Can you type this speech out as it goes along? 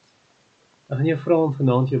Ek gaan jou vra om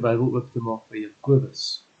vanaand jou Bybel oop te maak by Jakobus.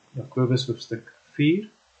 Jakobus hoofstuk 4,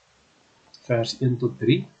 vers 1 tot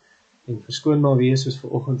 3. En verskoon maar wees soos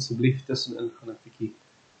vanoggend asseblief tussenin gaan 'n bietjie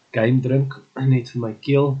game drink, net vir my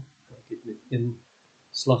keel. Ek het met een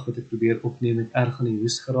slag wat ek probeer opneem, het erg aan die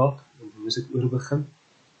hoes geraak, en dan moes ek oorbegin.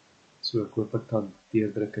 So ek hoop ek kan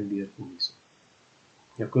deurdruk en deurkom hierso.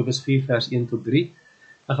 Jakobus 4 vers 1 tot 3.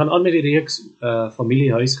 Ek gaan aan met die reeks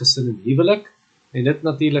familie, huis, gesin en huwelik. En dit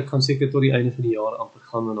natuurlik gaan seker tot die einde van die jaar amper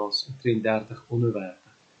gaan, en ons 33 onderwerpe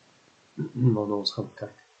waarna ons gaan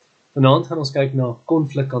kyk. Vanaand gaan ons kyk na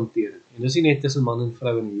konflikhantering. En dis nie net tussen man en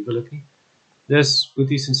vrou in die huwelik nie. Dis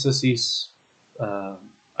boeties en sissies,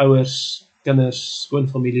 ouers, kinders,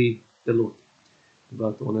 skoonfamilie, te lot,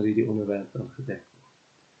 wat onder hierdie onderwerp dan gedek word.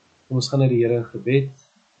 Kom ons gaan na die Here in gebed,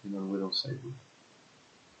 en dan hoor ons sy woord.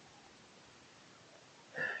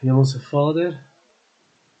 Hemelse Vader,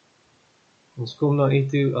 ons kom na U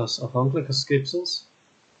toe as afhanklike skepsels,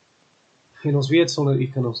 en ons weet sonder U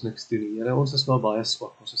kan ons niks doen nie. Here, ons is maar baie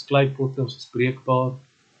swak, ons is kleipotte, ons is breekbaar,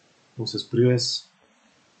 ons is broos,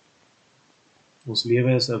 ons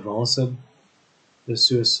lewe is 'n wasem, dis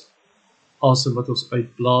soos asem wat ons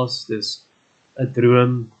uitblaas, dis 'n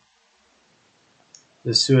droom,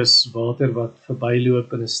 dis soos water wat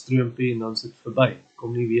verbyloop in 'n stroompie en dan is dit verby,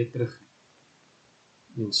 kom nie weer terug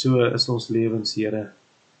nie. En so is ons lewens, Here.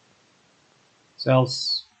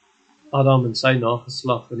 Selfs Adam en sy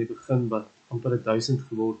nageslag in die begin wat amper 1000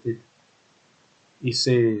 geword het. U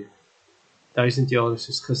sê 1000 jaar is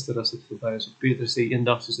soos gister as dit verby is. Petrus sê een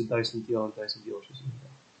dag soos 1000 jaar, 1000 jaar soos een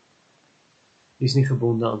dag. U is nie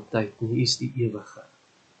gebonde aan tyd nie, U is die ewige.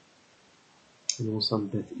 En ons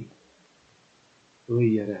aanbid U. O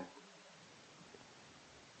Here,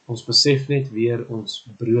 ons besef net weer ons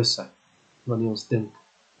broosheid wanneer ons dink.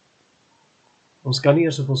 Ons kan nie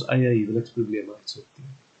eers op ons eie huweliksprobleme uitsorteer.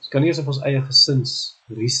 Ons kan nie eers op ons eie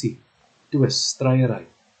gesinsrisie, twis, stryery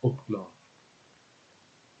opklaar.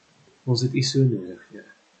 Ons het U so nodig,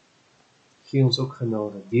 Here. Gee ons ook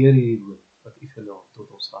genade deur hierdie woord wat U vanaand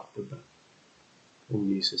tot ons harte bring. In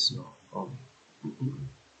Jesus naam. Amen.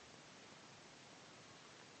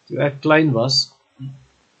 Toe ek klein was,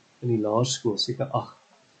 in die laerskool, seker 8,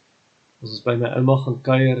 ons is by my ouma gaan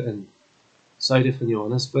kuier in suide van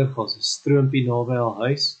Johannesburg, ons 'n stroompie naby haar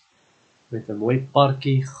huis, met 'n mooi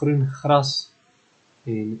parkie, groen gras,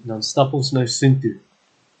 en dan stap ons nou soontoe.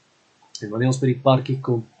 En wanneer ons by die parkie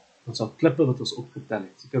kom, ons al klippe wat ons opgetel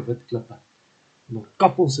het, seker wit klippe, en dan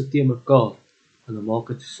kap ons dit teen mekaar, en dan maak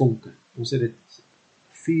dit vonke. Ons het dit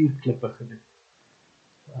 4 klippe gedoen,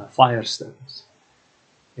 firestones.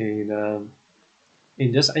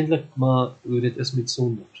 En dis eintlik maar hoe dit is met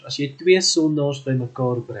sondaars. As jy 2 sondaars by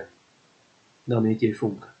mekaar bring, dan het jy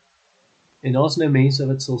vonke. En daar's nou mense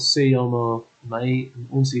wat sal sê, ja maar, my en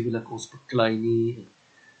ons huwelik, ons beklei nie,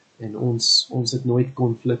 en ons het nooit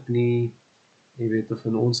konflik nie, jy weet, of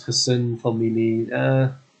in ons gesin, familie,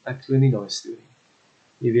 ek glo nie daai storie.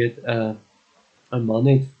 Jy weet, 'n man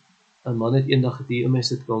het eendag het hier in my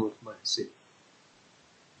sitkamer vir my gesê.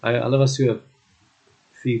 Hulle was so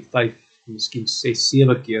 4, 5, miskien 6,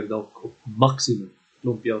 7 keer dalk op maksimum,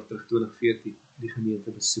 klomp jaar terug 2014, die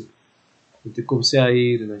gemeente besoek. En toe kom sê hy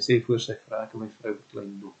hier, en hy sê voor sy vrou, ek en my vrou beklei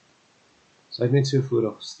nog. Sy het net so voor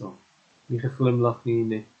haar gestaan, nie geglimlag nie,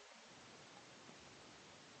 net.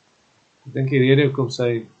 Ek dink die rede hoekom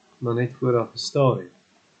sy maar net voor haar gestaar het.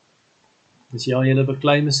 Dus ja, julle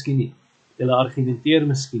beklei miskien nie, julle argumenteer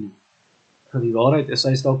miskien nie. Maar die waarheid is,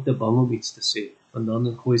 sy is dalk te bang om iets te sê, want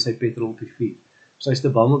dan gooi sy petrol op die vuur. Sy is te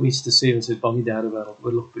bang om iets te sê, want sy het bang die derde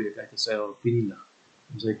wêreldoorlog breek uit, en sy haar opinie lig.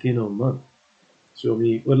 En sy ken haar man. So om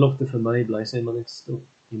die oorlog te vermy, bly sy maar net stil.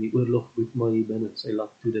 En die oorlog woed maar hier binne. Sy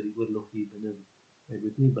laat toe dat die oorlog hier binne, hy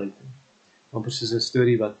woed nie buite. Amper soos 'n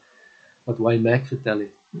storie wat Wayne Mack vertel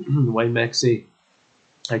het. Wayne Mack sê,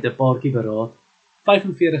 hy het 'n paartjie beraad,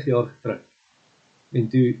 45 jaar getroud. En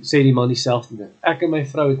toe sê die man dieselfde ding. Ek en my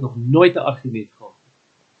vrou het nog nooit 'n argument gehad.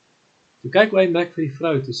 Toe kyk Wayne Mack vir die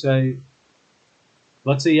vrou, toe sê hy,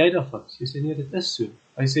 wat sê jy daarvan? Sy sê, nee, dit is so.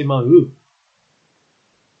 Hy sê, maar hoe?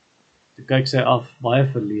 Toe kyk sy af, baie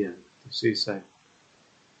verleë. Toe sê sy,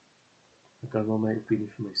 ek kan wel my opinie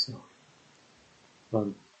vir myself.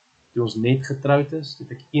 Want toe ons net getroud is, toe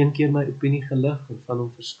het ek 1 keer my opinie gelig en van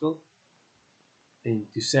hom verskil. En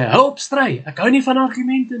toe sê hy, hou op stry, ek hou nie van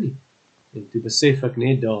argumente nie. En toe besef ek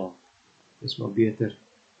net daar, is maar beter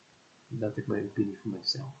dat ek my opinie vir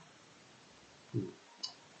myself.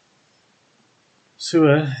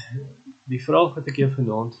 So, die vraag wat ek jou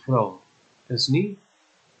vanaand vra, is nie,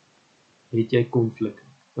 het jy konflik?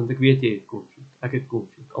 Want ek weet jy het konflik, ek het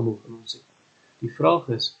konflik, almal van ons het. Die vraag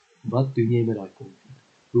is, wat doen jy met daai konflik?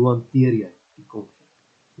 Hoe hanteer jy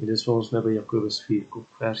En dis vir ons nou by Jakobus 4 kom,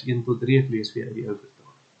 vers 1 tot 3, ek lees weer uit die ou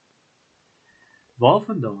vertaling.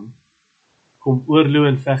 Waarvandaan kom oorlog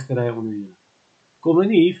en vegtery onder julle? Kom dit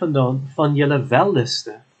nie hiervandaan van julle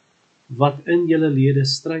welliste, wat in julle lede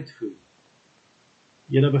stryd voer?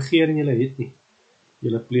 Julle begeer en julle het nie.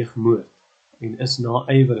 Julle pleeg moord en is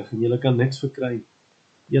naaiwerig en julle kan niks verkry nie.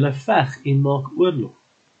 Julle veg en maak oorlog.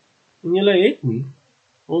 En julle het nie,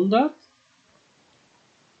 omdat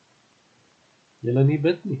julle nie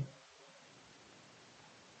bid nie.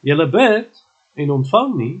 Julle bid en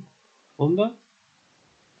ontvang nie, omdat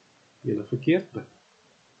julle verkeerd bid.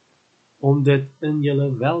 Om dit in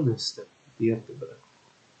julle welniste deur te bring.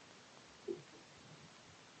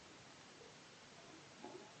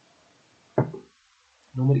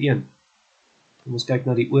 Nommer 1. Kom ons kyk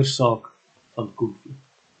na die oorsaak van konflik.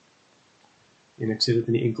 En ek sê dit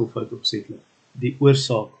in die enkelvoud opsetlik. Die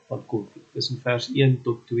oorsaak van konflik. Dis in vers 1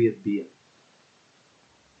 tot 2b.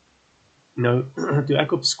 Nou, toe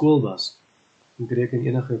ek op skool was, ek reken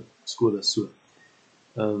enige skool is so,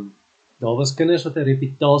 daar was kinders wat 'n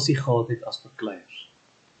reputasie gehad het as bekleiers.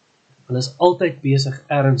 Hulle is altyd besig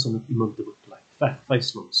ergens om met iemand te beklei. Veg,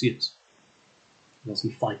 vuislang, seuns. Hulle is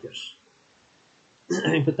die fighters.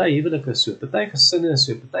 En party huwelike is so, party gesinne is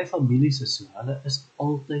so, party families is so, hulle is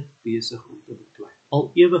altyd besig om te beklei.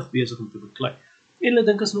 Al ewig besig om te beklei. En hulle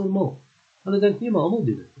dink is normaal. Hulle dink nie, maar almal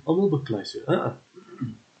doen dit. Almal beklei so.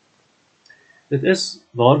 Dit is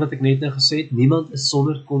waar wat ek net nou gesê het, niemand is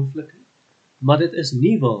sonder konflik nie. Maar dit is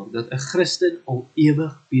nie waar dat 'n Christen al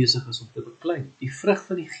ewig besig is om te beklei. Die vrug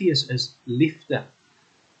van die Gees is liefde,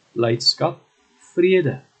 blydskap,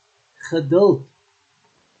 vrede, geduld,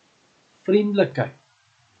 vriendelikheid,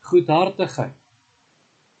 goedhartigheid,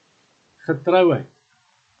 getrouheid,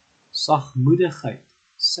 sagmoedigheid,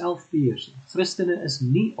 selfbeheersing. Christene is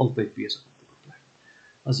nie altyd besig om te beklei.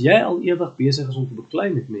 As jy al ewig besig is om te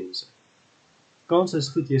beklei met mense, kans is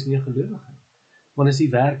goed, jy is nie 'n gelowige. Want is die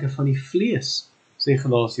werke van die vlees, sê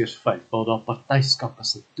Galasiërs 5, waar daar partyskap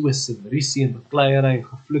is en twis en rusie en bekleierery en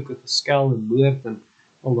gevloek en geskel en moord en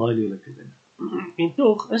al daai lelike dinge. En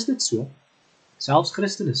tog is dit so, selfs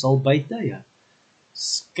Christene sal by tye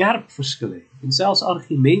skerp verskil hê en selfs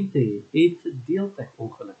argumente hê en verdeeldheid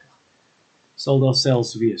ongelukkig sal daar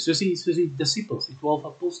selfs wees, soos die disippels, die 12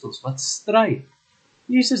 apostels, wat stry.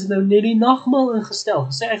 Jesus het nou net die nagmaal ingestel,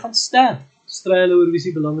 gesê hy gaan sterf, stry hulle oor wie is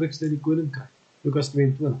die belangrikste in die koninkryk, Lukas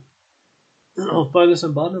 22, of Paulus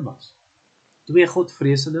en Barnabas, 2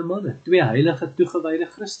 godvreesende manne, 2 heilige toegewyde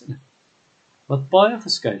Christene, wat baie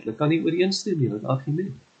geskeidelik kan nie ooreenstem nie met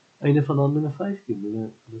argument, einde van Handelinge 15,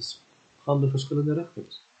 hulle gaan die verskillende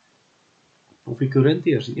rigtings, of die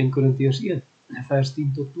Korintiërs, in 1 Korintiërs 1, vers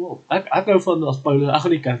 10 tot 12, ek hou van as Paulus, ek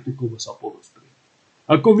gaan die kerk toe kom as Apollos preek,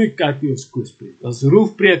 ek kom nie kerk toe as Koos preek, as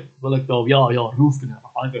Roelf preek, wil ek daar, ja, Roelf,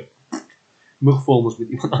 moeg vol ons met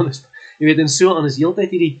iemand anders, jy weet, en so aan is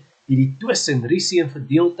heeltyd hierdie twis en rusie en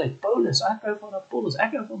verdeeldheid, Paulus, ek hou van Apollos,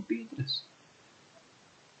 ek hou van Petrus,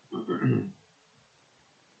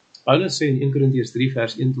 Paulus sê in 1 Korintiërs 3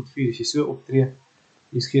 vers 1 tot 4, as jy so optree,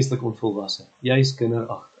 jy is geestelik onvolwasse, jy is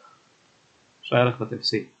kinderagtig, so erg wat ek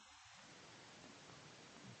sê.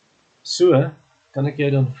 So, kan ek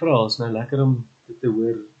jou dan vra, is nou lekker om dit te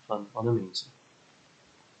hoor van ander mense.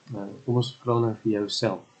 Kom ons vra nou vir jou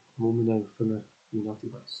self, om nou vinger hierna te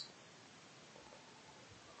wys.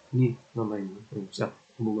 Nie na my, maar homself,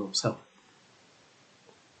 om na homself.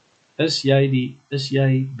 Is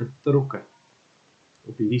jy betrokke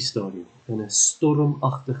op hierdie stadium, in 'n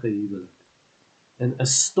stormagtige huwelik, in 'n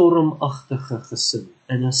stormagtige gesin,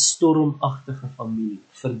 in 'n stormagtige familie,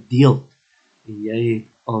 verdeeld, en jy het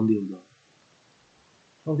aandeel daar.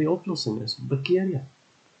 Wel, die oplossing is,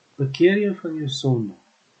 bekeer jou van jou sonde.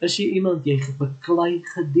 Is jy iemand, jy beklei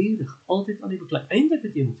gedurig, altyd aan die beklei, eintlik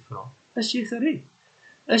wat jy moet vra, is jy gered?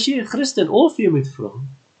 Is jy 'n Christen, of jy moet vra,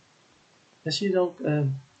 is jy dalk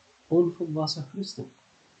 'n onvolwasse Christen?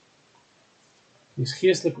 Jy is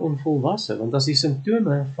geestelik onvolwasse, want as die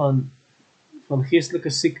simptome van geestelike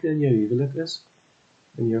siekte in jou huwelik is,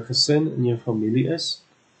 in jou gesin, in jou familie is,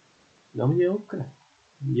 dan moet jy hulp kry.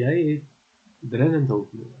 Jy het dringend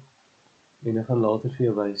hulp nodig. En ek gaan later vir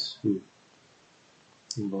jou wys hoe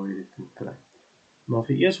en waar jy dit kan kry. Maar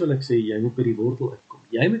vir eers wil ek sê, jy moet by die wortel uitkom.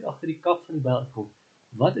 Jy moet agter die kap van die byl uitkom.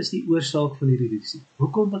 Wat is die oorsaak van hierdie rusie?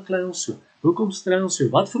 Hoekom beklei ons so? Hoekom stry ons so?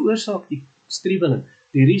 Wat veroorsaak die striweling,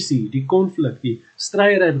 die rusie, die konflik, die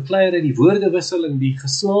stryery, bekleiery, die woordewisseling, die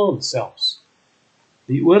geslaan selfs?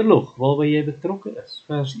 Die oorlog waarby jy betrokke is,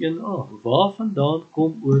 vers 1a, waarvandaan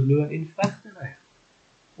kom oorlog en vegtery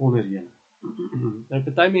onder julle? Nou,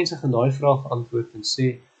 party mense gaan daai vraag antwoord en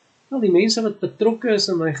sê, Wel, die mense wat betrokke is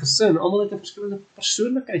in my gesin, almal het 'n verskillende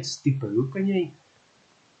persoonlikheidstipe.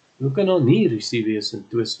 Hoe kan daar nie rusie wees en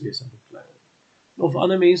twis wees en beklei? Of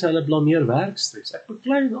ander mense, hulle blameer werkstres. Ek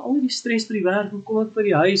beklei en al die stres by die werk, en kom ek by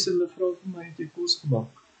die huis en mevrou vir my het jy kos gemaak.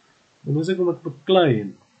 En hoe kom ek beklei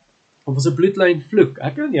en of as 'n bloedlyn vloek,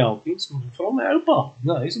 ek kan nie help nie, so vra my oupa.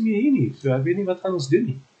 Nou, hy is nie hier nie, so ek weet nie wat gaan ons doen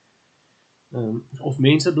nie. Of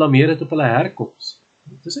mense blameer dit op hulle herkoms.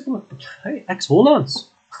 Dis ek kom ek beklei, ek's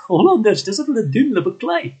Hollanders, dis wat hulle doen, hulle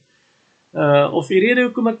beklei. Of die rede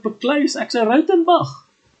hoekom ek beklei is, ek's 'n Rautenbach.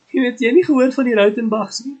 Jy nie gehoor van die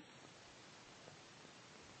Rautenbachs nie?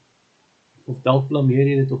 Of dalk blameer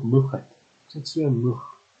jy dit op moegheid. Ek sit so moeg.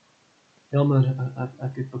 Ja, maar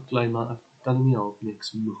ek het beklei, maar ek kan nie help nie,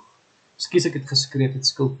 ek's moeg. Skus ek het geskreeu, het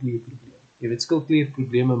skildklierprobleme. Jy weet,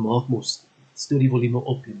 skildklierprobleme maak mos, stoot die volume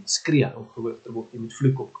op, jy moet skree om gehoor te word, jy moet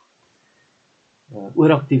vloek ook.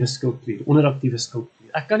 Ooraktiewe skildklier, onderaktiewe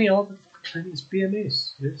skildklier. Ek kan nie help, beklei nie, is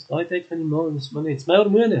PMS. Dis daai tyd van die maand, is maar net, my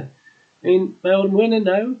hormone. En my hormone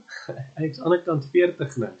nou, ek's aan die ander kant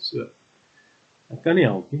 40 nou, so. Ek kan nie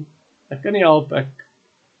help nie.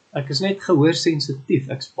 Ek is net gehoorsensitief,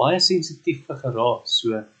 ek's baie sensitief vir geraas,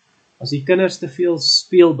 so, as die kinders te veel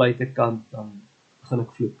speel buitekant, dan gaan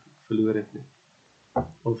ek vloek, ek verloor dit nie.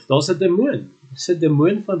 Of daar's 'n demoon, dis 'n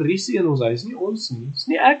demoon van rusie in ons huis, nie ons nie, dis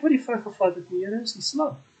nie ek wat die vrug gevat het nie, Here, is die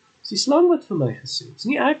slang. Dis die slang wat vir my gesê, dis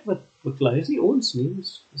nie ek wat beklei, is nie ons nie,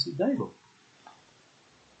 dis die duiwel.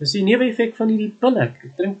 Dis die neeweffek van hierdie pille,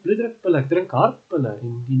 ek drink bloeddrukpille, ek drink hartpille,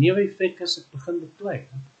 en die neeweffek is ek begin beklei,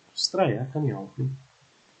 stry, ek kan nie help nie.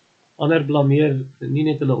 Ander blameer nie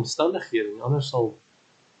net hulle omstandighede nie, anders sal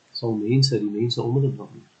die mense om hulle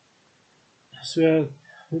blameer. So,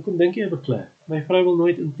 hoekom dink jy beklei? My vrou wil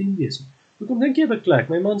nooit intiem wees nie. Hoekom dink jy beklei?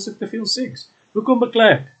 My man soek te veel seks. Hoekom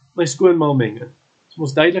beklei ek? My skoonma meng dit. Dit is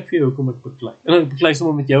mos duidelik vir jou hoekom ek beklei. En ek beklei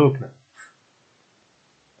sommer met jou ook nou.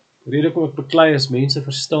 Die rede hoekom ek beklei is, mense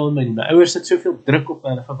verstaan my nie. My ouers sit soveel druk op my,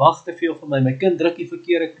 hulle verwag te veel van my. My kind druk die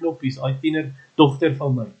verkeerde knoppies, daai tiener dogter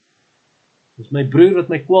van my. Dis my broer wat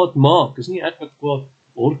my kwaad maak, dis nie ek wat kwaad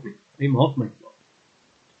word nie. Hy maak my kwaad.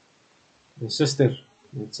 My suster,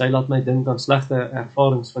 sy laat my dink aan slegte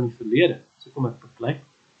ervarings van die verlede. So kom ek beklei.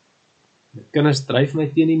 My kinders dryf my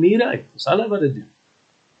teen die mure uit. Dis hulle wat dit doen.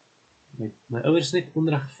 My ouers net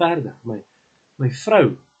onregverdig. My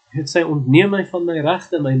vrou, sy ontneem my van my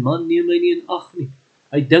regte. My man neem my nie in ag nie.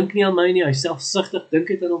 Hy dink nie aan my nie, hy selfsugtig, dink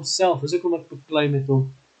net aan homself. Dis hoekom ek beklei met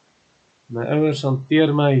hom. My ouers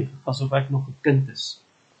hanteer my asof ek nog 'n kind is.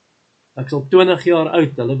 Ek is al 20 jaar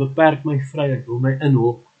oud, hulle beperk my vryheid, wil my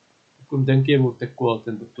inhok. Hoekom dink jy word ek kwaad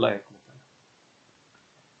en beklei ek met hulle?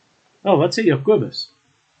 Nou, wat sê Jakobus?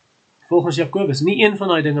 Volgens Jakobus, nie een van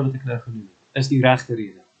daai dinge wat ek nou genoem het, is die regte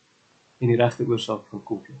rede en die regte oorsaak van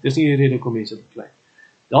konflik. Dis nie die rede hoekom mense beklei.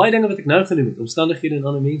 Daai dinge wat ek nou genoem het, omstandighede en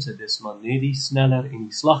ander mense, dis maar net die sneller en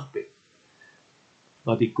die slagpet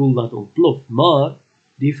wat die koel laat ontplof, maar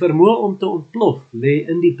die vermoë om te ontplof lê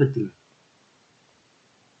in die patroon.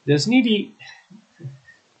 Dis nie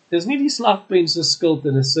die slagpen se skuld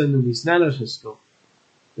in 'n sin en die sneller se skuld.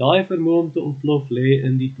 Daai vermoë om te ontplof lê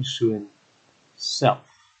in die persoon self.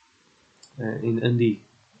 En in die,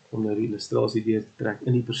 om nou die illustrasie deur te trek,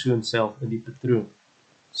 in die persoon self, in die patroon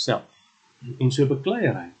self. En so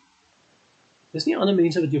bekleiery. Dis nie ander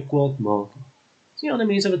mense wat jou kwaad maak nie. Dis nie ander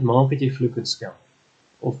mense wat maak dat jy vloek en skel.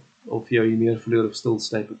 Of jou hier meer verloor of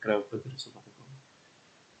stilstype kry of bitter is of wat ek wil.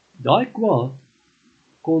 Daai kwaad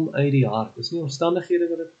kom uit die hart. Dis nie omstandighede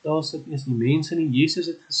wat dit daar sit nie, is nie mense nie. Jesus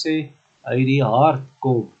het gesê, uit die hart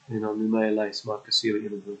kom, en dan noem hy 'n lys, Markus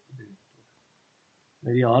 7:21.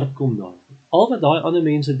 Uit die hart kom daar. Al wat daai ander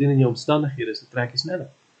mense doen in jou omstandighede, is dit trek jy sneller.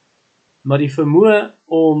 Maar die vermoë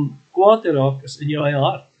om kwaad te raak, is in jou eie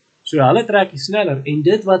hart. So hulle trek jy sneller, en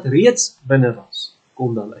dit wat reeds binne was,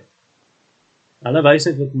 kom dan uit. Hulle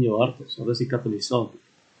wysheid wat in jou hart is, hulle is die katalisator.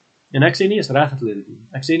 En ek sê nie is reg dat hulle dit doen.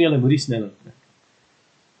 Ek sê nie hulle moet die sneller trek.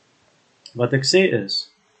 Wat ek sê is,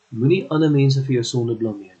 moenie ander mense vir jou sonde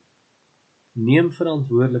blameer. Neem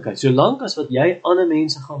verantwoordelikheid. Solank as wat jy ander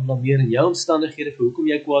mense gaan blameer in jou omstandighede vir hoekom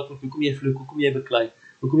jy kwaad word, hoekom jy vloek, hoekom jy beklei,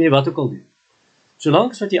 hoekom jy wat ook al doen.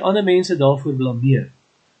 Solank as wat jy ander mense daarvoor blameer,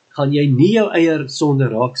 gaan jy nie jou eie sonde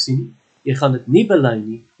raak sien nie, jy gaan dit nie bely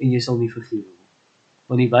nie, en jy sal nie vergewe word.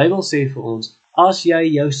 Want die Bybel sê vir ons, as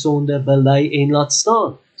jy jou sonde bely en laat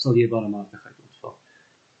staan, sal jy barmhartigheid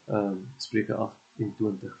ontvang. Spreuke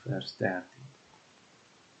 28 vers 13.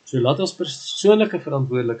 So laat ons persoonlike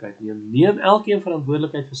verantwoordelikheid neem. Neem elkeen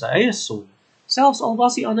verantwoordelikheid vir sy eie sonde. Selfs al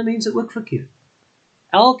was die ander mense ook verkeerd.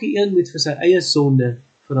 Elkeen moet vir sy eie sonde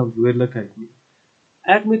verantwoordelikheid neem.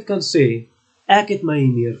 Ek moet kan sê, ek het my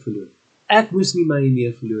hier neer verloor. Ek moes nie my hier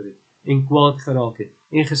neer verloor het. en kwaad geraak het,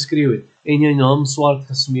 en geskreeu het, en jou naam swart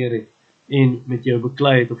gesmeer het, en met jou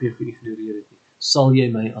beklei het of jy geïgnoreer het nie, sal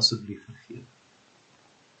jy my asseblief vergewe.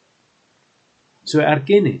 So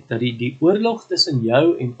erken het, dat die oorlog tussen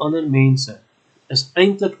jou en ander mense, is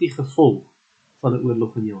eintlik die gevolg van 'n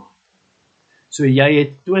oorlog in jou hart. So jy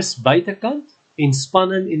het twis buitekant, en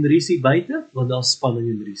spanning en rusie buite, want daar is spanning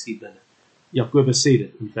en rusie binne. Jakobus sê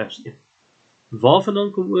dit in vers 1.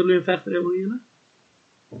 Waarvandaan kom oorlog en vegtery onder julle?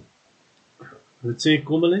 Dit sê,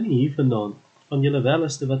 kom hulle nie hier vandaan, van julle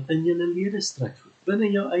welleste wat in julle lede stryd voer,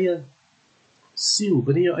 binne jou eie siel,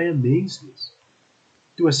 binne jou eie menswees,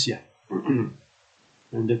 twis jy,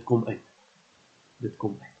 en dit kom uit,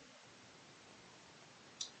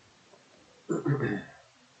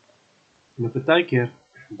 en partykeer,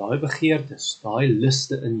 daai begeertes, daai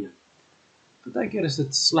liste in jou, partykeer is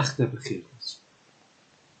dit slegte begeertes,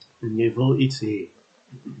 en jy wil iets hê,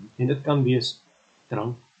 en dit kan wees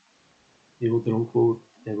drank, jy wil dronk word,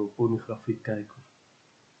 jy wil pornografie kyk, of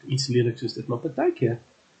iets lelik soos dit, maar partykeer,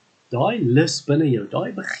 daai lus binne jou,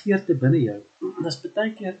 daai begeerte binne jou, is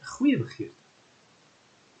partykeer 'n goeie begeerte.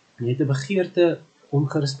 Jy het 'n begeerte om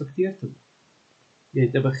gerespekteer te word. Jy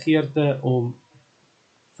het 'n begeerte om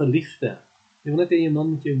verlief te. Jy wil net hê 'n man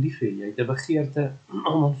moet jou lief hê. Jy het 'n begeerte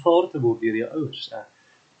om aanvaar te word deur jou ouers.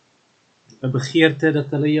 'n Begeerte dat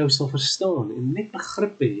hulle jou sal verstaan en net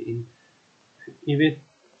begrip hê en jy weet,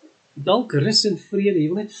 dalk rus en vrede. Jy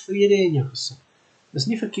wil net vrede in jou gesin. Dis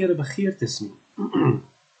nie verkeerde begeertes nie.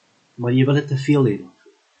 Maar jy wil dit te veel hê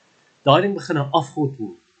daarvoor. Daai ding begin 'n afgod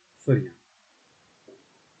word vir jou.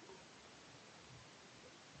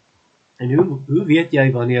 En hoe weet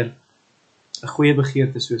jy wanneer 'n goeie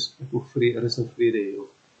begeerte soos ek wil rus en vrede hê of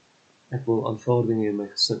ek wil aanvaarding hê in my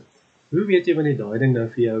gesin? Hoe weet jy wanneer daai ding nou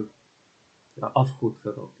vir jou 'n afgod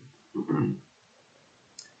geraak het?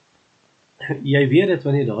 Jy weet dit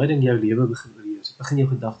wanneer daai ding jou lewe begin oorheers. Begin jou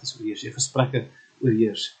gedagtes oorheers, jou gesprekke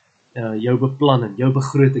oorheers, jou beplanning, jou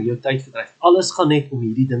begroting, jou tydverdryf. Alles gaan net om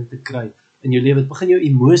hierdie ding te kry in jou lewe. Dit begin jou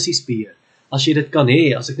emosies beheer. As jy dit kan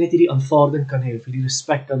hê, as ek net hierdie aanvaarding kan hê, of hierdie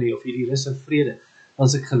respek kan hê, of hierdie rus en vrede, dan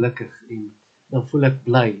is ek gelukkig en dan voel ek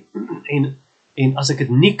bly. En as ek dit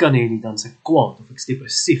nie kan hê nie, dan is ek kwaad, of ek is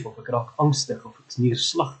depressief, of ek raak angstig, of ek is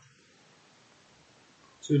neerslagtig.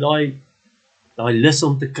 So daai lus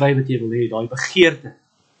om te kry wat jy wil hê, daai begeerte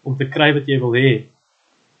om te kry wat jy wil hê,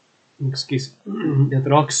 dit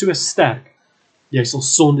raak so sterk, jy sal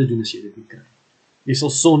sonde doen as jy dit nie kry. Jy sal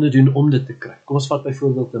sonde doen om dit te kry. Kom ons vat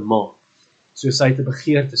byvoorbeeld 'n ma. So sy het 'n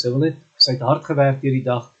begeerte, sy het hard gewerk deur die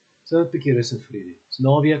dag, sy het 'n bietjie rus en vrede. So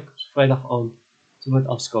naweek, Vrydag aand, sy moet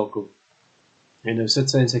afskakel. En nou sit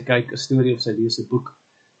sy en sy kyk 'n storie of sy lees 'n boek.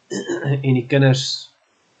 En die kinders,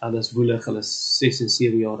 hulle is woelig, hulle is 6 en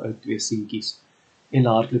 7 jaar oud, 2 seentjies. En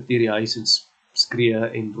hulle hardloop deur die huis en skree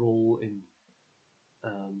en rol en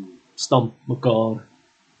stamp mekaar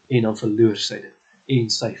en dan verloor sy dit. En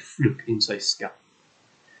sy vloek en sy skel.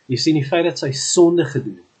 Jy sien die feit dat sy sonde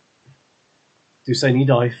gedoen het, toe sy nie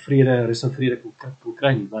daai vrede, rus en vrede kon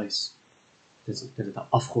kry nie, wys, dit het 'n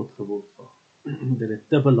afgod geword vir haar. Dit het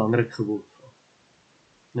te belangrik geword vir haar.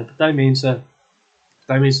 Nou party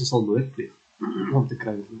mense sal moord pleeg om te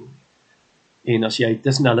kry wat hulle wil. En as jy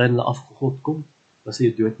tussen hulle en hulle afgod kom, dan sal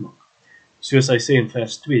jy doodmaak. Soos hy sê in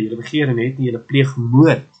vers 2, julle begeer en het nie, julle pleeg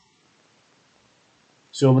moord.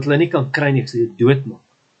 So omdat hulle nie kan kry nie, ek sal jy doodmaak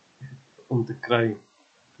om te kry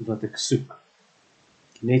wat ek soek.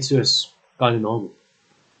 Net soos Kain en Abel.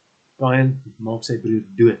 Kain maak sy broer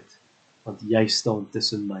dood, want jy staan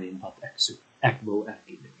tussen my en wat ek soek. Ek wil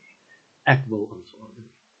erkenning hê. Ek wil aanvaarding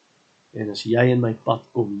hê. En as jy in my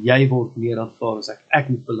pad kom, jy word meer aanvaar as ek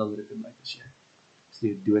nie belangrik in my as jy. Ek sal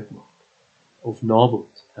jy doodmaak. Of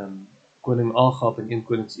Nabot, koning Agab in 1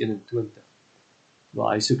 Konings 21,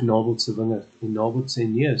 waar hy soek Nabot se wingerd, en Nabot sê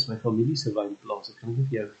nee, is my familie se wynplaas, ek kan nie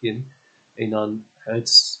vir jou gee nie, en dan het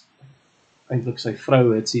eintlik sy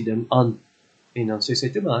vrou het sy ding aan, en dan sê sy,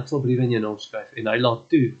 toe maar ek sal briewe in jou naam skryf, en hy laat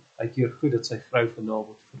toe, hy keer goed dat sy vrou van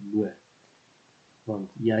Nabot vermoor, want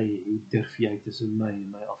hoe durf jy tussen my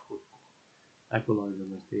en my afgod kom, ek wil daai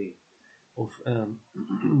wingerd hê, of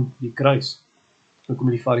die kruis, dan kom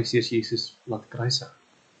die Fariseërs Jesus laat kruisig,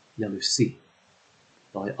 jaloesie,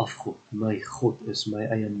 daai afgod, my God is my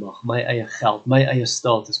eie mag, my eie geld, my eie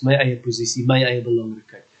status, my eie posisie, my eie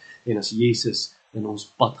belangrikheid, en as Jesus in ons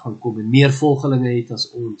pad gaan kom en meer volgelinge het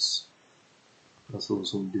as ons, dan sal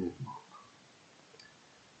ons hom doodmaak.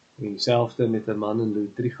 En dieselfde met 'n man in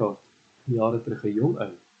Louis Trichardt, jare terug 'n jong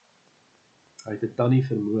ou, hy het 'n tannie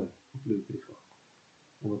vermoor op Louis Trichardt,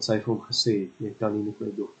 omdat sy vir hom gesê het, jy tannie moet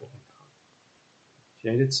my dogter uitgaan. As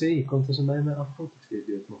jy dit sê, jy kom tussen my en my afgod, ek sê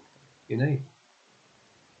doodmaak. En hy,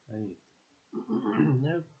 Hy het.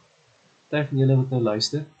 Nou, party van julle wat nou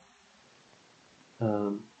luister,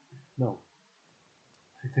 nou,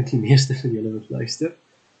 ek dink die meeste van julle wat luister,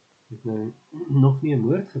 het nou nog nie 'n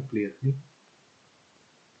moord gepleeg nie,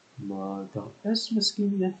 maar daar is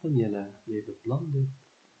miskien een van julle, jy beplan dit,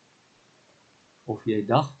 of jy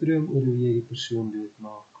dagdroom oor hoe jy die persoon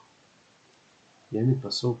doodmaak. Jy moet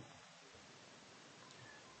pas op.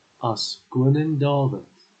 As koning Dawid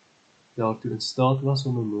daartoe in staat was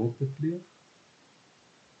om 'n moord te pleeg,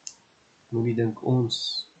 moenie dink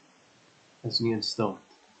ons is nie in staat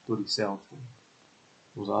tot dieselfde nie.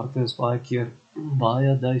 Ons harte is baie keer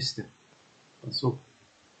baie duister. Pas op.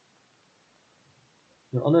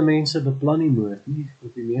 Nou, ander mense beplan nie moord nie,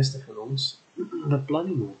 want die meeste van ons beplan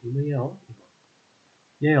nie moord nie, maar jy haat iemand.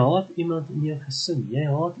 Jy haat iemand in jou gesin, jy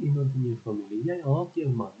haat iemand in jou familie, jy haat jou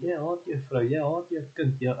man, jy haat jou vrou, jy haat jou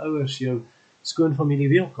kind, jou ouers, jou skoonfamilie,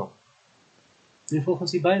 wie ook al. En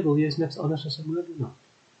volgens die Bybel, jy is niks anders as 'n moordenaar.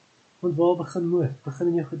 Want waar begin moord? Begin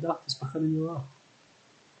in jou gedagtes, begin in jou hart.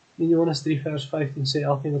 In Johannes 3 vers 15 sê,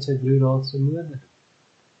 elkeen wat sy broer haat is 'n moordenaar.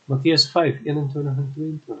 Matteus 5, 21 en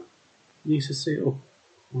 22. Jesus sê ook,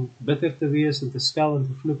 om bitter te wees en te skel en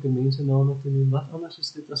te vloek en mense name te noem, wat anders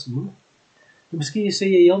is dit as moord? En miskien jy sê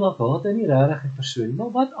jy heeldag haat hy nie regtig 'n persoon,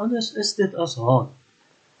 maar wat anders is dit as haat?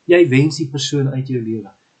 Jy wens die persoon uit jou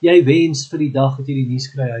lewe. Jy wens vir die dag dat jy die nuus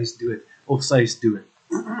kry hy is dood of sy is dood.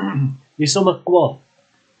 Jy is sommer kwaad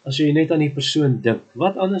as jy net aan die persoon dink.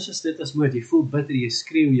 Wat anders is dit as moord? Jy voel bitter, jy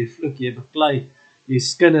skreeu, jy vloek, jy beklei, jy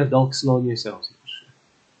skinder, dalk slaan jy selfs die persoon.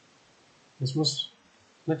 Dis mos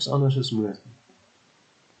niks anders as moord.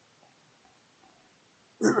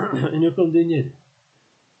 En hoekom doen jy dit?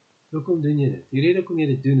 Hoekom doen jy dit? Die rede hoekom jy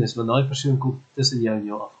dit doen is, want daai persoon kom tussen jou en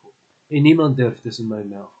jou afgod. En niemand durf tussen my en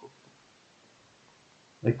my afgod.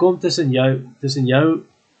 Hy kom tussen jou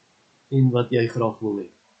en wat jy graag wil hê.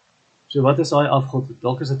 So wat is daai afgod?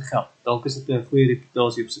 Dalk is dit geld, dalk is dit 'n goeie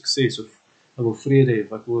reputasie of sukses, of ek wil vrede hê,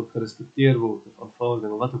 of ek wil gerespekteer word, of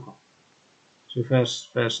aanvaarding, of wat ook al. So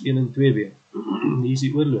vers 1 en 2 weer. Hier is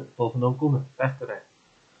die oorloop, waar vandaan kom het, vegtery.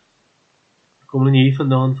 Kom nie hier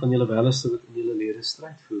vandaan van julle welleste wat in julle lede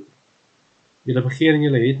stryd voer. Julle begeer en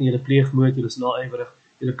julle het en julle pleeg moord, julle is naaiwerig,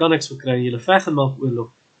 julle kan niks verkry en julle veg en maak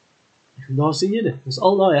oorlog. En daar sien jy dit, dis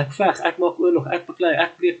al daai, ek veg, ek maak oorlog, ek beklei,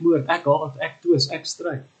 ek pleeg moord, ek haat, ek twis, ek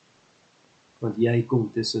stryd. Want jy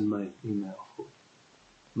kom tussen my en my afgod.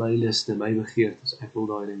 My liste, my begeertes, ek wil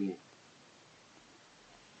daai ding hê.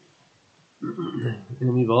 En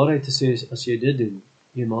om die waarheid te sê, as jy dit doen,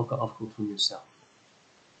 jy maak 'n afgod van jouself.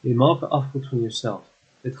 Jy maak 'n afgod van jouself.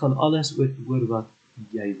 Dit gaan alles oor wat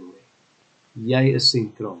jy wil hê. Jy is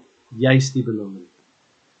sentraal. Jy is die belangrike.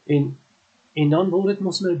 En dan word dit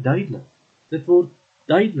mos nou duidelik. Dit word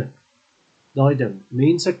duidelik. Daai ding.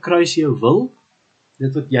 Mense kruis jou wil,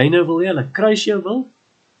 dit wat jy nou wil hê, hulle kruis jou wil,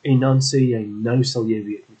 en dan sê jy, nou sal jy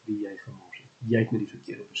weet met wie jy gemors het. Jy het met die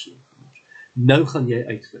verkeerde persoon gemors. Nou gaan jy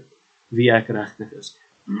uitvind wie ek regtig is.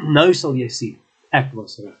 Nou sal jy sien, ek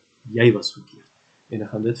was reg, jy was verkeerd. En dan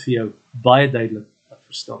gaan dit vir jou baie duidelik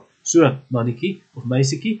verstaan. So, mannetjie of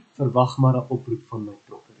meisiekie, verwag maar 'n oproep van my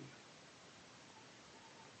prokureur.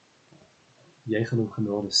 Jy gaan hom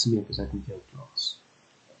genade smeek as ek met jou plaas.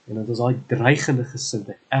 En dit is daai dreigende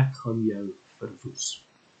gesindheid, ek gaan jou verwoes.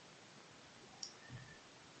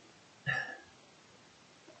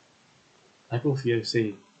 Ek wil vir jou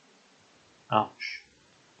sê, ouch,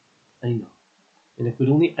 eina. En ek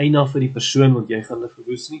bedoel nie eina vir die persoon, want jy gaan hulle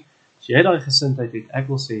verwoes nie. As jy daai gesindheid het, ek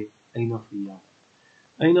wil sê, eina vir jou.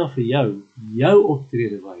 Eina vir jou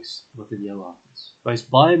optrede wys wat in jou hart is. Wys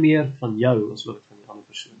baie meer van jou as wat van die ander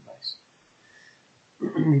persoon wys.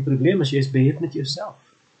 Die probleem is, jy is beheer met jouself.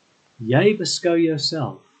 Jy beskou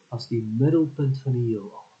jouself as die middelpunt van die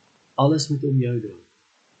heelal. Alles moet om jou draai.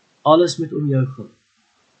 Alles moet om jou gaan.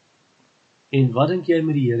 En wat dink jy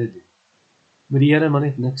met die Here doen? Moet die Here maar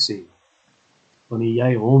net niks sê, wanneer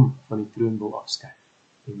jy hom van die troon wil afskuif,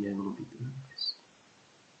 en jy wil op die troon wees.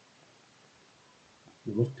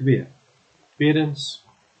 Nommer 2. Tweedens,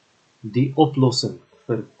 die oplossing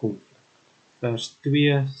vir konflik. Vers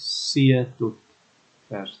 2c tot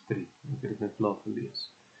vers 3. Ek het dit net klaar gelees.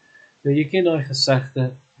 Nou jy ken daai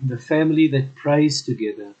gesegde, the family that prays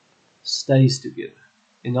together stays together.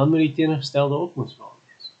 En dan moet die teenoorgestelde ook mos waar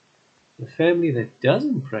wees. The family that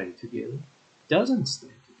doesn't pray together doesn't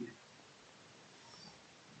stay together.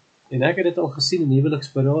 En ek het dit al gesien in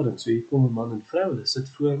huweliksberading. So hier kom 'n man en vrou, hulle sit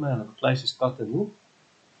voor my, hulle beklei soos kat en hond.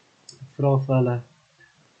 Ek vra vir hulle,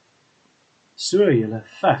 so julle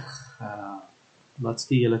veg, wat's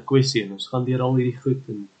die julle kwessie, en ons gaan deur al hierdie goed,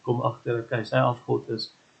 en kom agter, okay, sy afgod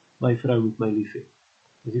is, my vrou moet my lief hê.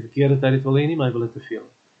 Dis die verkeerde tyd dit wil hê nie, maar hy wil dit te veel.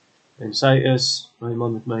 En sy is, my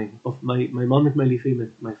man met my, of my man met my lief hê,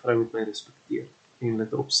 met my vrou met my respekteer. En hulle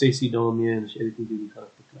het 'n obsessie daarmee, en as jy dit nie doen, nie gaan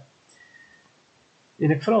dit beklei.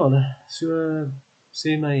 En ek vra hulle, so,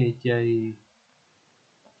 sê my, het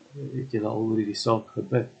julle al oor die saak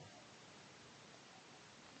gebid?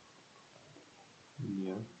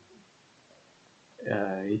 Ja.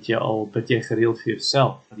 Het jy al, bid jy gereeld vir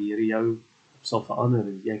jouself, dat die Here jou sal verander,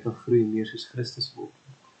 en jy kan groei meer soos Christus word?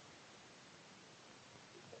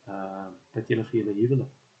 Bid julle vir julle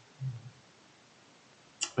huwelik?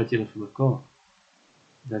 Bid julle vir mekaar?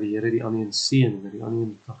 Dat die Here die ander een seën, en dat die ander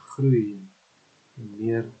een kan groei, en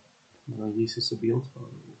meer na Jesus se beeld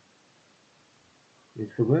verander. En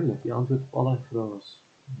gewoonlik, die antwoord op al die vrae is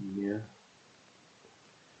nee.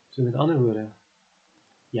 So met ander woorde,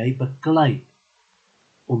 jy beklei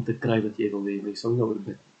om te kry wat jy wil hê, maar jy sal nie daaroor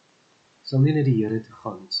bid. Jy sal nie na die Here toe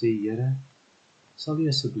gaan en sê, Here, sal jy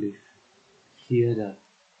asseblief gee dat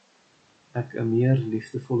ek 'n meer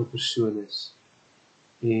liefdevolle persoon is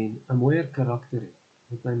en 'n mooier karakter het,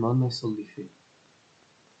 dat my man my sal lief hê.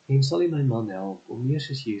 En sal jy my man help om meer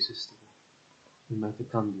soos Jesus te word en my te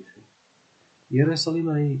kan lief hê. Here, sal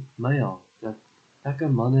jy my help dat ek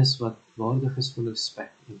 'n man is wat waardig is van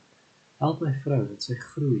respek en help my vrou dat sy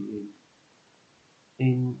groei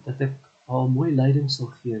en dat ek haar mooi leiding sal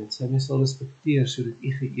gee, dat sy my sal respekteer sodat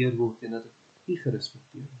u geëer word en dat ek u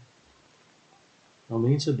gerespekteer word. Nou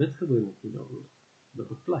mense bid gewoonlik nie daaroor, dit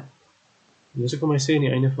beklei. En dis hoekom hy sê aan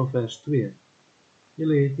die einde van vers 2,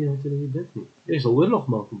 julle het nie wat julle nie bid nie. Jy sal oorlog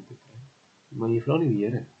maak om te kry, maar jy vra nie die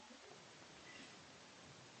Here.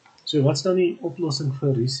 So wat is dan die oplossing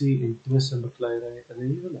vir rusie en twis en bekleierery in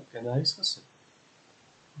 'n huwelik, in 'n huisgesin?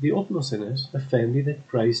 Die oplossing is, a family that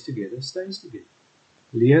prays together stays together.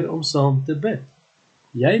 Leer om saam te bid.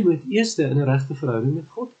 Jy moet eers in 'n regte verhouding met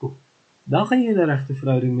God kom. Dan gaan jy in 'n regte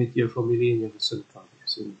verhouding met jou familie en jou gesin kan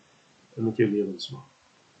wees en met jou lewensmaat.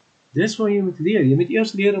 Dis wat jy moet leer. Jy moet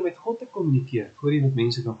eers leer om met God te kommunikeer voor jy met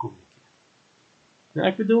mense kan kommunikeer. Nou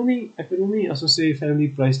ek bedoel nie as ons sê family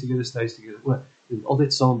prays together stays together. Jy moet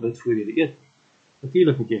altyd saam bid voor jy eet.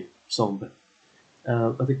 Natuurlik moet jy saam bid.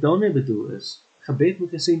 Wat ek daarmee bedoel is, gebed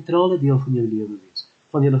moet 'n sentrale deel van jou lewe wees,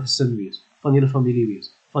 van jou gesin wees, van jou familie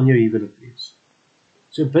wees, van jou huwelik wees.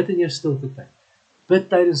 So bid in jou stilte tyd. Bid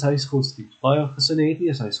tydens huisgodsdiens. Baie gesinne het nie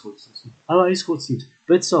eens huisgodsdiens nie. Hou huisgodsdiens.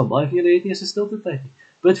 Bid saam. Baie van julle het nie eens 'n stilte tyd nie.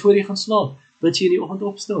 Bid voor jy gaan slaap. Bid jy in die oggend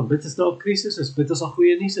opstaan. Bid as daar 'n krisis is. Bid as daar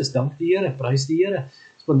goeie nuus is. Dank die Here. Prys die Here.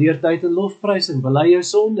 Spandeer tyd in lofprysing. Bely jou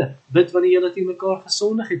sonde. Bid wanneer julle teen mekaar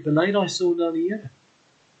gesondig het. Bely daai sonde aan die Here.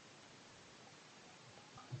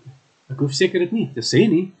 Ek hoef seker dit nie te sê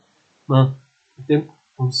nie, maar ek dink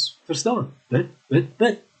ons verstaan. Bid.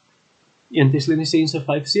 1 Tessalonisense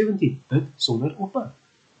 5:17, bid sonder ophou.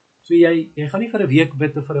 So jy gaan nie vir 'n week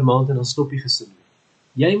bid of vir 'n maand en dan stop jy gesin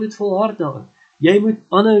nie. Jy moet volhard daarin. Jy moet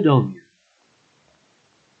aanhou daarmee.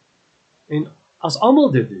 En as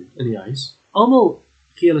almal dit doen in die huis, almal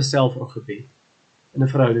gee hulle self aan gebed in 'n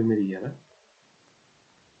verhouding met die Here,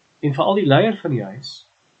 en veral die leier van die huis,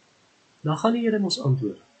 dan gaan die Here ons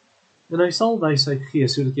antwoord. En hy sal wysheid gee,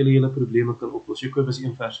 sodat julle julle probleme kan oplos. Jakobus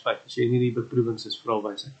 1:5, as jy nie die beproewings is, vra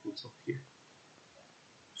wysheid, God sal gee.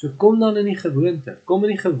 So kom dan in die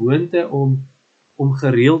gewoonte, om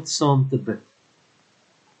gereeld saam te bid.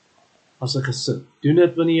 As 'n gesin, doen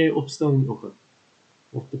dit wanneer jy opstaan in die oggend.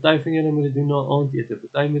 Of party van julle moet dit doen na aandete,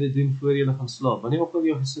 party moet dit doen voor julle gaan slaap, wanneer ook al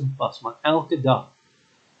jou gesin pas, maar elke dag,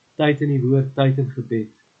 tyd in die woord, tyd in gebed.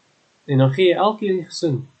 En dan gee jy elkeen in die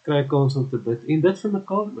gesin, kry 'n kans om te bid, en bid vir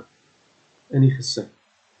mekaar ook. In die gesin.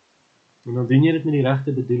 En dan doen jy dit met die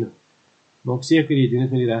regte bedoeling. Maak seker jy doen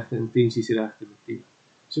dit met die regte intensies, die regte motief.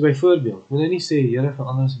 So byvoorbeeld, moet jy nie sê, Here,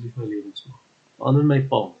 verander asseblief my lewensmaat. Verander my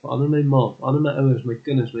pa, verander my ma, verander my ouers, my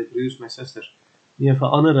kinders, my broers, my susters. Nee,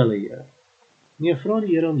 verander hulle, Here. Nee, vra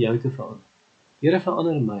die Here om jou te verander. Here,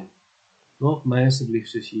 verander my. Maak my asseblief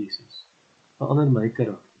soos Jesus. Verander my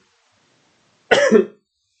karakter.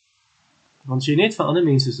 Want jy net vir ander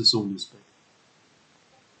mense se sondes bid,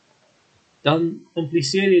 dan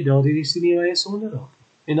impliseer jy daardie jy sien nie jy is sonde raak.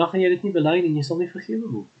 En dan gaan jy dit nie bely en jy sal nie vergewe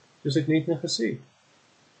word. Soos ek net gesê het.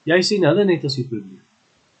 Jy sien hulle net as die probleem.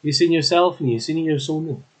 Jy sien jouself nie, jy sien nie jou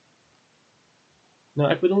sonde. Nou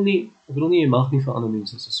ek bedoel nie jy mag nie vir ander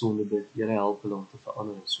mense se sonde bid. Here help hulle om te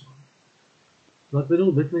verander en so. Maar ek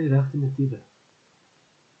bedoel bid met die regte motiewe.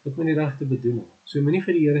 Bid met die regte bedoeling. So moenie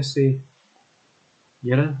vir die Here sê,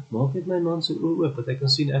 Here, maak net my man se oë oop dat hy kan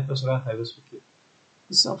sien ek was reg, hy was verkeerd.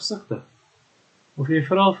 Dis selfsugtig. Of jy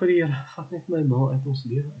vra vir die Here, vat net my ma uit ons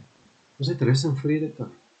lewe uit. Ons het rus en vrede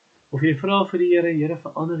kan. Of jy vra vir die Here,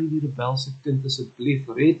 verander hierdie rebelse kind asseblief,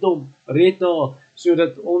 red hom, red haar,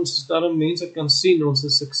 sodat ons daarom mense kan sien, ons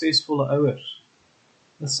is suksesvolle ouers.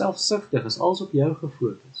 Dit is selfsugtig, is alles op jou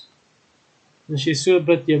gefokus. En as jy so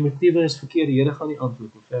bid, jou motiewe is verkeerd, die Here gaan nie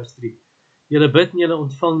antwoord in vers 3. Julle bid en julle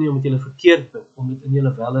ontvang nie, omdat julle verkeerd bid, om dit in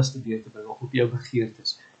julle welleste deur te bring, of op jou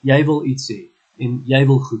begeertes. Jy wil iets sê, en jy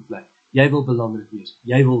wil goed bly, jy wil belangrik wees,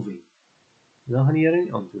 jy wil wen. En dan gaan die Here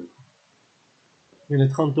nie antwoord. En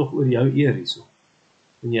dit gaan tog oor jou eer hierso.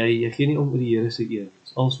 En jy gee nie om oor die Here se eer, dit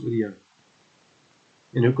is alles oor jou.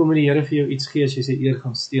 En hoekom moet die Here vir jou iets gee as jy sy eer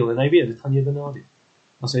gaan steel? En hy weet, dit gaan jou benadeel.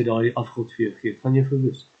 As hy daardie afgod vir jou gee, gaan jy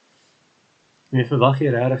verwoes. En jy verwag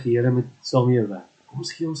jy regtig die Here moet saam met jou werk. Kom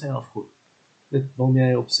gee hom sy afgod. Dit wil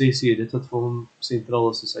jy obsessie, dit wat vir hom sentraal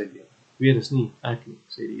is in sy lewe. Weet, dis nie ek nie,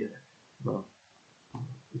 sê die Here. Maar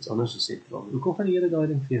iets anders is sentraal. Hoekom gaan die Here daai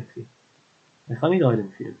ding vir jou gee? Hy gaan nie daai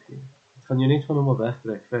ding vir jou gee. Dit gaan jou net van hom af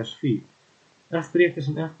wegtrek, vers 4. Egbreekers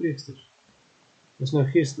en egbreeksters. Dis nou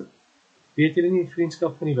geestelik. Weet julle nie,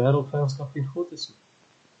 vriendskap van die wêreld, vyandskap teen God is nie?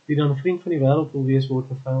 Wie dan 'n vriend van die wêreld wil wees, word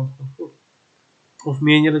 'n vyand van God. Of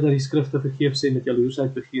meen julle dat die skrifte vergeef sê dat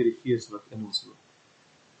jaloersheid begeer die gees wat in ons woon?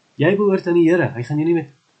 Jy behoort aan die Here, hy gaan jou nie met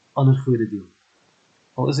ander gode deel.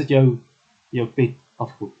 Al is dit jou pet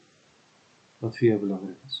afgod, wat vir jou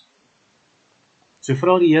belangrik is. So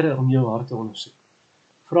vra die Here om jou hart te ondersoek.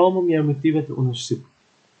 Vra hom om jou motiewe te ondersoek.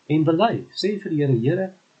 En bely, sê vir die Here,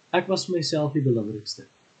 Here, ek was vir myself die belangrikste.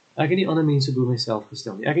 Ek het nie ander mense bo myself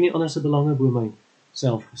gestel nie. Ek het nie ander se belange bo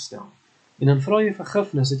myself gestel. En dan vra jy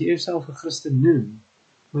vergifnis, dat jy jouself 'n Christen noem,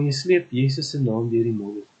 maar jy sleep Jesus se naam deur die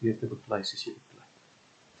mond weer te beklei soos jy beklei.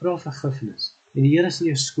 Vra vergifnis, en die Here sal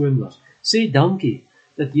jou skoon was. Sê dankie,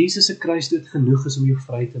 dat Jesus se kruisdood genoeg is om jou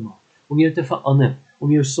vry te maak, om jou te verander,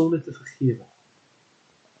 om jou sonde te vergewe.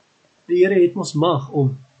 Die Here het ons mag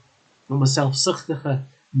om 'n selfsugtige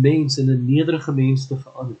mens en 'n nederige mens te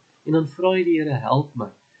verander. En dan vra jy die Here, help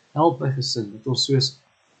my gesin, dat ons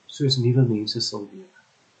soos nuwe mense sal lewe.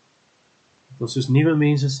 Dat ons soos nuwe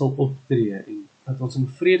mense sal optree, en dat ons in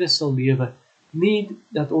vrede sal lewe, nie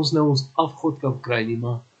dat ons nou ons afgod kan kry nie,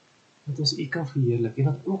 maar dat ons U kan verheerlik, en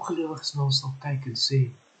dat ongelowiges na ons sal kyk en sê,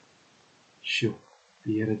 sjoe,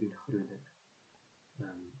 die Here doen groot dinge.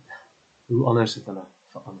 Hoe anders het hulle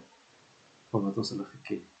verander, van wat ons hulle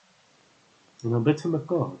geken. En dan bid vir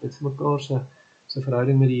mekaar se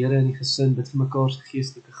verhouding met die Here in die gesin, bid vir mekaar se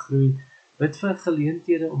geestelike groei, bid vir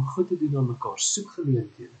geleenthede om goed te doen aan mekaar, soek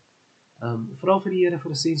geleenthede. Vra vir die Here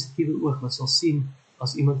vir 'n sensitiewe oog, wat sal sien,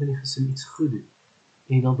 as iemand in die gesin iets goed doen,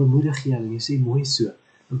 en dan bemoedig jy hulle, en jy sê mooi so,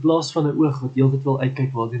 in plaas van 'n oog wat heeltyd wil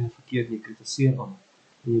uitkyk waar dit verkeerd, jy kritiseer aan,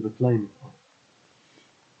 en jy beklei met aan.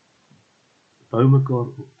 Bou mekaar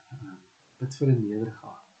op, bid vir 'n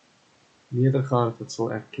nederige hart wat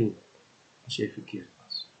sal erken, as jy verkeerd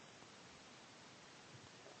was.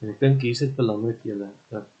 En ek dink hier is dit belangrik julle,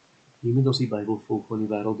 dat hier moet ons die Bybel volg, want die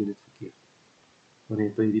wêreld doen dit verkeerd, wanneer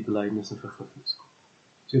jy by die belydenis en vergifnis kom.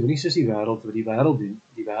 So nie soos die wêreld, wat die wêreld doen,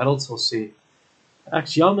 die wêreld sal sê,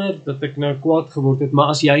 ek's jammer dat ek nou kwaad geword het, maar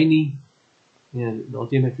as jy nie, nee, dan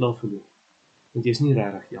het jy my klaar verloor, want jy is nie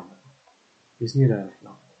regtig jammer, jy is nie regtig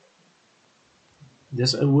jammer.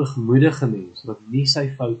 Dis 'n hoogmoedige mens, wat nie sy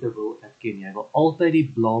foute wil erken nie. Hy wil altyd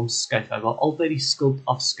die blame skuif, hy wil altyd die skuld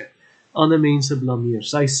afskuif, ander mense blameer,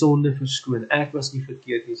 sy sonde verskoon, ek was nie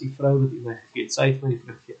verkeerd nie, is die vrou wat U my gegee het, sy het my nie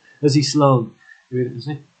vergeet, is die slang, jy weet, dit is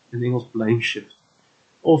net in Engels blame shift.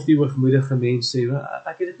 Of die hoogmoedige mens sê,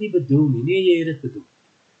 ek het dit nie bedoel nie, nee, jy het dit bedoel.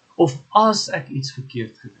 Of as ek iets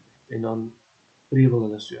verkeerd gedoen het, en dan prewel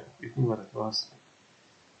hulle so, ek weet nie wat dit was nie.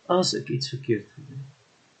 As ek iets verkeerd gedoen het,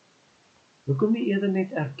 hoekom nie eerder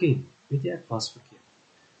net erken, weet jy, ek was verkeerd.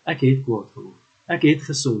 Ek het kwaad geword, ek het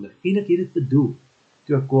gesondig, en ek het dit bedoel,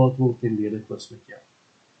 toe ek kwaad word en lelik was met jou.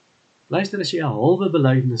 Luister, as jy 'n halwe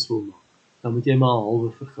belydenis wil maak, dan moet jy maar 'n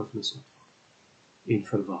halwe vergifnis ontvang, en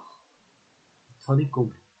verwag. Het gaan nie kom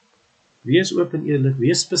nie. Wees oop en eerlik,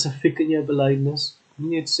 wees spesifiek in jou belydenis,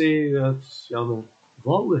 nie net sê, jammer,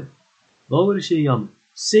 waaroor? Waaroor is jy jammer?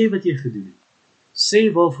 Sê wat jy gedoen het.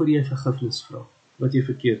 Sê waarvoor jy vergifnis vra, wat jy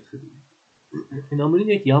verkeerd gedoen het. En dan moet jy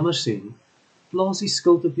net jammer sê nie, plaas die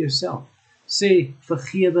skuld op jouself. Sê,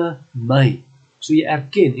 vergewe my, so jy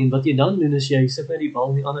erken, en wat jy dan doen is, jy sit by die bal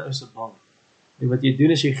in die ander ou se bal, en wat jy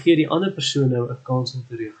doen is, jy gee die ander persoon nou 'n kans om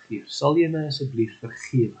te reageer, sal jy my asseblief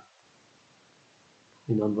vergewe,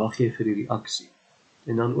 en dan wag jy vir die reaksie,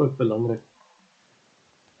 en dan ook belangrik,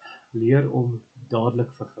 leer om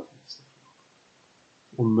dadelik vergifnis te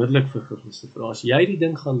vra, onmiddellik vergifnis te vra, as jy die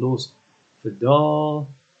ding gaan los, vir dae,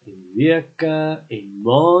 en weke, en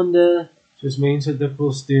maande, soos mense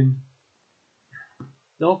dikwels doen,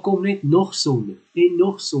 daar kom net nog sonde, en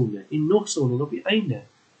nog sonde, en nog sonde, en op die einde,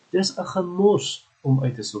 dis 'n gemors om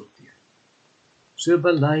uit te sorteer. So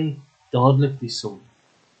bely dadelik die sonde.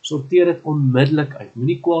 Sorteer dit onmiddellik uit,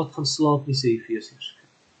 moenie kwaad gaan slaap nie, sê Efesiërs.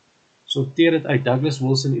 Sorteer dit uit. Douglas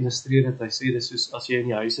Wilson illustreer dit, hy sê dit soos, as jy in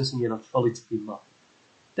die huis is en jy laat val iets op die mat.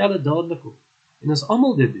 Tel dit dadelik op. En as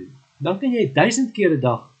almal dit doen, dan kan jy 1000 keer 'n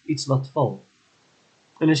dag iets laat val.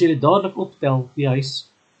 En as jy dit dadelik optel, die huis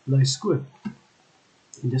bly skoon.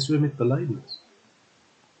 En dis so met belydenis.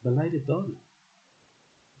 Bely dit dadelik.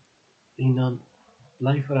 En dan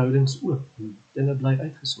bly verhoudings oop, en dinge bly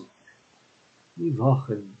uitgesort. Nie wag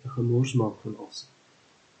en 'n gemors maak van alles.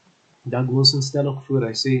 Doug Wilson stel ook voor,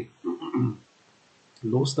 hy sê,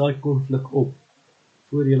 los daai konflik op,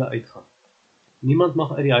 voor jy uitgaan. Niemand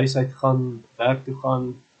mag uit die huis uit gaan, werk toe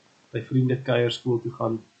gaan, by vriende kuier, skool toe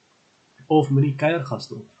gaan, of moenie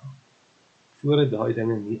kuiergaste ontvang, voordat daai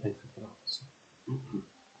dinge nie uitgepraat is.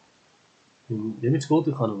 En jy moet skool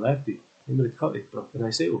toe gaan en werk toe, jy moet dit gou uitpraat, en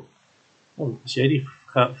hy sê ook, as jy die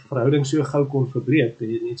verhouding so gou kon verbreek, dan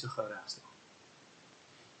jy dit net so gou regstel.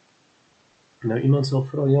 Nou iemand sal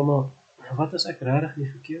vra, ja maar, wat as ek regtig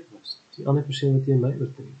nie verkeerd was? Die ander persoon wat teen my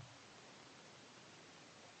oortree.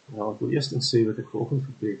 Ja, ek wil eerstens sê wat ek vanoggend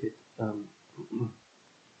gepreek het,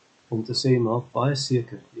 om te sê, maak baie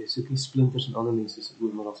seker, jy soek nie splinters in ander mense se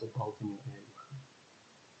oë, maar as 'n balk in jou eie oog.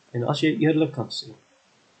 En as jy eerlik kan sê,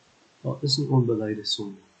 daar is nie onbelyde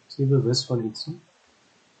sonde, is nie bewus van iets nie,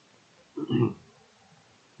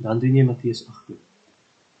 dan doen jy Matteus 8,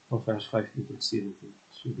 van vers 15 tot 17.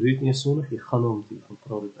 As jy broer nie is sondig, jy gaan hom toe, en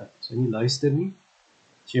praat dit uit. As hy nie luister nie,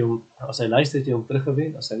 as hy luister, het jy hom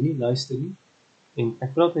teruggewen, as hy nie luister nie, en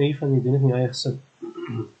ek praat nou hiervan, jy doen dit in jou eie gesin,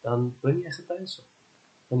 dan bring jy getuies op,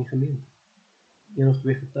 van die gemeente, 1 of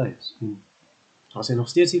 2 getuies, en as hy nog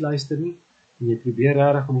steeds nie luister nie, en jy probeer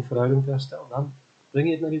regtig om die verhouding te herstel, dan bring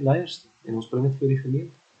jy dit na die leiers toe, en ons bring dit vir die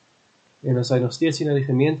gemeente, en as hy nog steeds nie na die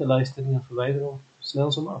gemeente luister nie, dan verwyder hom,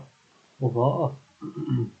 snel hom af, of waar af,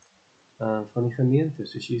 van die gemeente,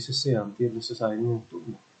 soos Jesus sê, hanteer dit soos hy nie toe.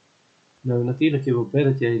 Nou natuurlik, jy wil bid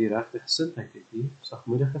dat jy die regte gesindheid het, die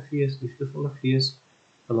sagmoedige gees, liefdevolle gees,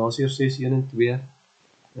 Galasiërs 6:1 en 2,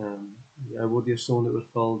 jy word deur sonde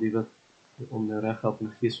oorval, die wat om nou reg help in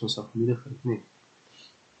die gees van sagmoedigheid, nee.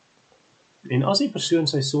 En as die persoon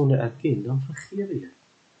sy sonde erken, dan vergewe jy.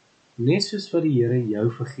 Net soos wat die Here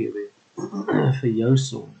jou vergewe het, vir jou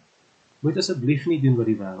sonde. Moet asseblief nie doen wat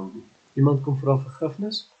die wêreld doen. Iemand kom vra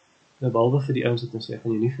vergifnis, nou behalwe vir die ouens wat sê,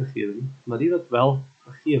 gaan jy nie vergewe nie, maar die wat wel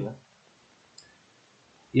vergewe,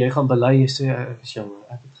 jy gaan bely, jy sê, ek is jammer,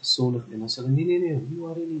 ek het gesondig, en dan sê hulle, nie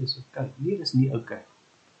worry nie, dis okay. Nee, dis nie okay.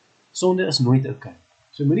 Sonde is nooit okay.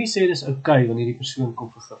 So moenie sê dis okay, wanneer die persoon kom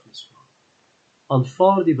vergifnis vra.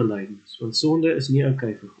 Aanvaar die belydenis, want sonde is nie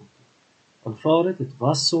okay vir God. Aanvaar dit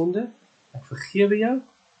was sonde, ek vergewe jou,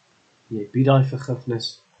 jy bied daai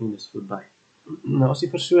vergifnis, en dis verby. Nou as die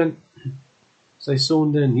persoon sy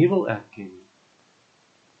sonde nie wil erken,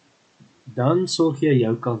 dan sorg jy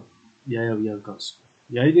jou kant skoon.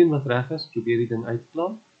 Jy doen wat reg is, probeer die ding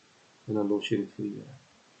uitklaar, en dan los jy dit vir die Here.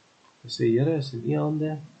 Jy sê, Here, is in U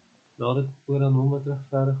hande, laat dit oor aan hom wat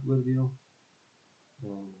regverdig oordeel,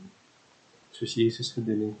 soos Jesus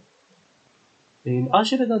gedoen het. En as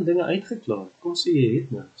jy dit dan dinge uitgeklaar, kom sê jy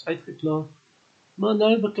het nou, is uitgeklaar, maar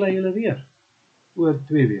nou beklei julle weer, oor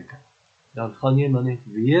 2 weke. Dan gaan jy maar net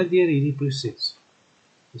weer deur hierdie proses.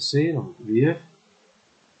 Jy sê dan weer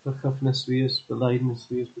vergifnis wees, belydenis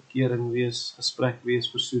wees, bekering wees, gesprek wees,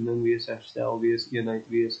 versoening wees, herstel wees, eenheid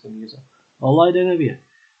wees, genesing. Al daai dinge weer.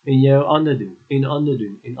 En jy jou ander doen, en ander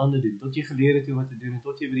doen, en ander doen, tot jy geleer het hoe wat te doen, en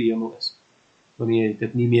tot jy by die hemel is. Wanneer jy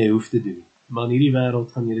dit nie meer hoef te doen. Maar in hierdie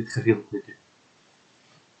wêreld gaan jy dit gereeld moet doen.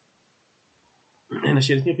 En as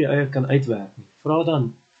jy dit nie op jou eie kan uitwerk nie, vra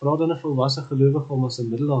dan 'n volwasse gelowige om as 'n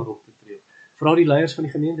middelaar op te tree. Vra die leiers van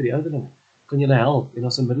die gemeente, die ouderlinge, kan julle help, en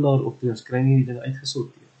as 'n middelaar optree, ons kry nie die dinge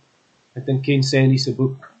uitgesorteer. Ek dink Ken Sande se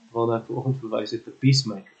boek, waarna ek vanoggend verwys het, The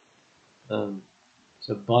Peacemaker. Is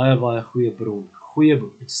 'n baie goeie bron, goeie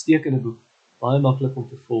boek, uitstekende boek, baie maklik om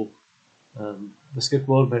te volg.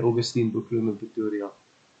 Beskikbaar by Augustine Boekroom in Pretoria.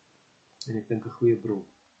 En ek dink 'n goeie bron,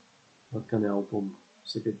 wat kan help om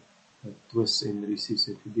sulke twis en risies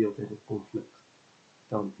en gedeelte en konflik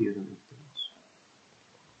te hanteer en op te los.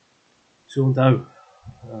 So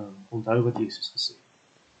onthou wat Jesus gesê het.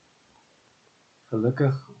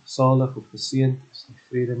 Gelukkig, salig of geseënd is die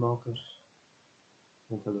vredemakers,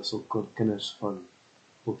 want hulle sal kinders van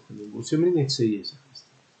God genoem word. So moet nie net sê Jesus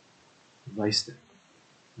Christus.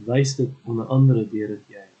 Wys dit onder andere deurdat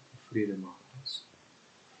jy 'n vredemaker is.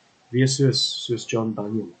 Wees soos John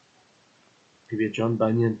Bunyan. Jy weet John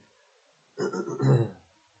Bunyan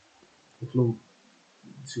 'n klomp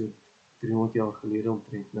so 300 jaar gelede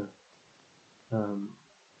omtrent nou.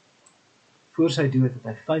 Voor sy dood het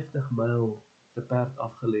hy 50 myl te perd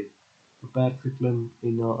afgelê, op perd geklim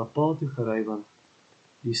en na 'n pa toe gery, want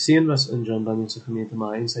die seun was in John Bunyan se gemeente,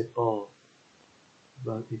 maar hy en sy pa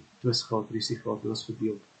wat die twis gehad, rusie gehad, was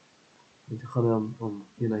verdeel. En toe gaan hy om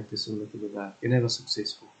eenheid tussen hulle te bewerk, en hy was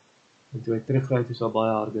suksesvol. En toe hy terugry, het hy al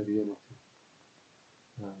baie harde reën het.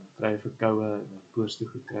 Kry hy verkoue, koors toe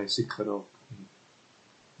gekry, siek geraak, en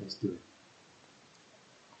hy is dood.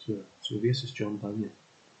 So wees soos John Bunyan.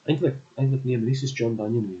 Eintlik nee, nie soos John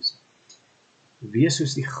Bunyan wees. Wees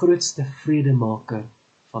soos die grootste vredemaker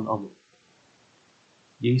van almal.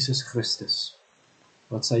 Jesus Christus,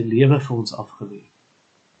 wat sy lewe vir ons afgelê,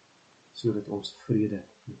 sodat ons vrede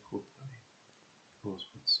met God kan hê. Ons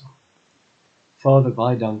bid saam. Vader,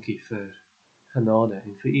 baie dankie vir genade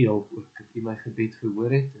en vir u hulp ook, dat u my gebed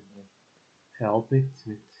gehoor het en my gehelp het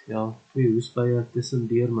met, goeie hoesbuie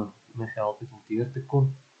tussendeur, maar my gehelp het om deur te kom.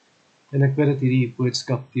 En ek bid dat hierdie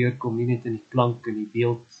boodskap deurkom, nie net in die klank en die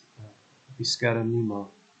beeld op die skerm nie, maar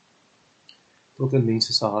tot in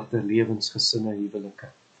mense se harte, lewens, gesinne, huwelike,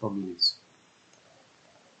 families.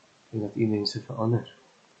 En dat u mense verander,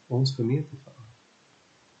 ons gemeente verander.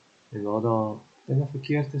 En waar daar dinge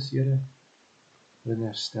verkeerd is, Here, bring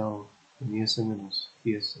herstel, genesing in ons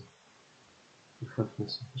gees,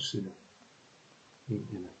 vergifnis en versoening en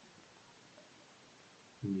eenheid.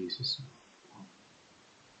 In Jesus' naam.